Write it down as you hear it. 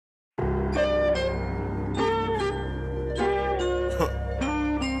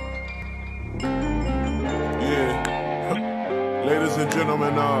and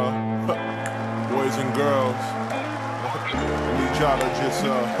gentlemen, boys and girls, I need y'all to just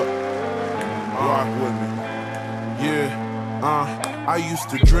rock with me. Yeah, I used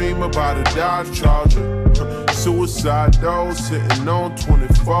to dream about a Dodge Charger, suicide doors sitting on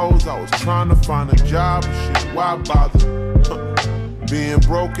 24s. I was trying to find a job, but shit, why bother? Being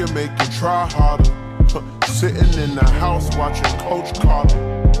broken make you try harder. Sitting in the house watching Coach Carter,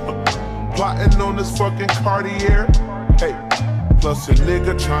 plotting on this fucking Cartier. Hey, plus a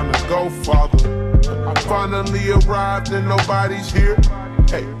nigga trying to go farther. I finally arrived and nobody's here.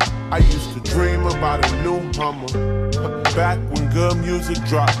 Hey, I used to dream about a new Hummer, back when good music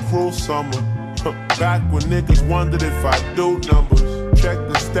dropped cruel summer, back when niggas wondered if I do numbers. Check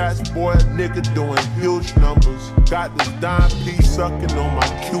the stats, boy, a nigga doing huge numbers. Got this dime piece sucking on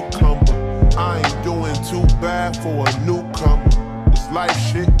my cucumber. I ain't doing too bad for a newcomer. This life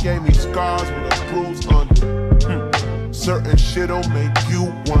shit gave me scars with a bruise under. Certain shit'll make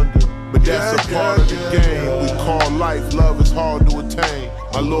you wonder, but that's a part of the game we call life. Love is hard to attain.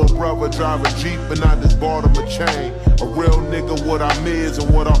 My little brother drive a Jeep and I just bought him a chain. A real nigga, what I'm is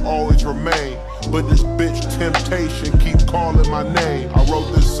and what I always remain. But this bitch temptation keep calling my name. I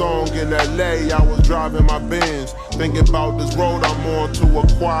wrote this song in LA, I was driving my Benz, thinking about this road I'm on to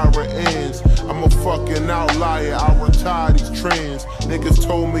acquire ends. I'm a fucking outlier, I retire these trends. Niggas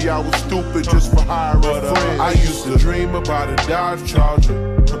told me I was stupid just for hiring friends. I used to dream about a Dodge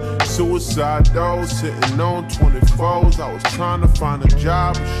Charger, suicide doors sitting on 24s. I was trying to find a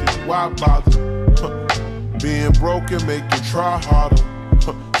job, but shit, why bother? Being broken make you try harder.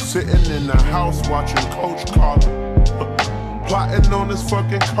 Sitting in the house watching Coach Carter, plotting on this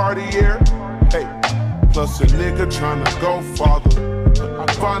fucking Cartier. Hey, plus a nigga trying to go farther.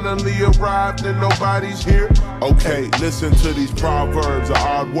 I finally arrived and nobody's here. Okay, listen to these proverbs or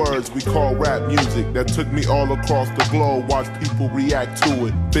odd words we call rap music that took me all across the globe. Watch people react to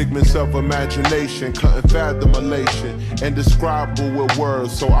it. Figments of imagination, couldn't fathom elation, indescribable with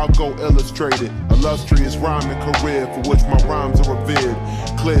words, so I'll go illustrate it. Illustrious rhyming career for which my rhymes are revered.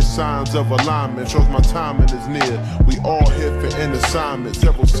 Clear signs of alignment, shows my timing is near. We all here for an assignment,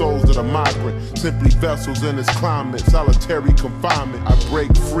 several souls that are migrant, simply vessels in this climate, solitary confinement. I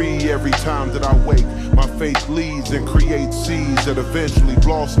break free every time that I wake. My faith leads and creates seeds that eventually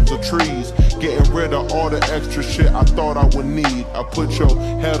blossom to trees. Getting rid of all the extra shit I thought I would need. I put your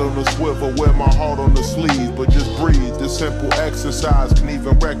head on the swivel, wear my heart on the sleeve, but just breathe. This simple exercise can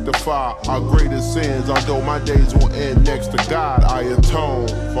even rectify our greatest sins. Although my days will end next to God, I atone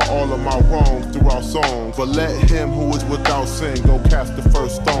for all of my wrongs through our songs. But let him who is without sin go cast the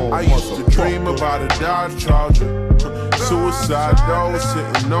first stone. I used to dream about a Dodge Charger, suicide doors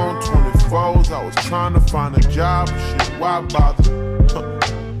sitting on 24s. I was trying to find a job, but shit, why bother?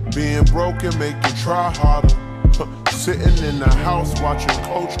 Being broken make you try harder. Sitting in the house watching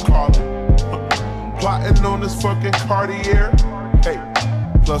Coach Carter, plotting on this fucking Cartier. Hey,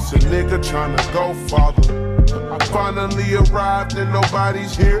 plus a nigga trying to go farther. I finally arrived and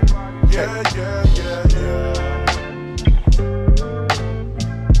nobody's here. Yeah, yeah, yeah, yeah.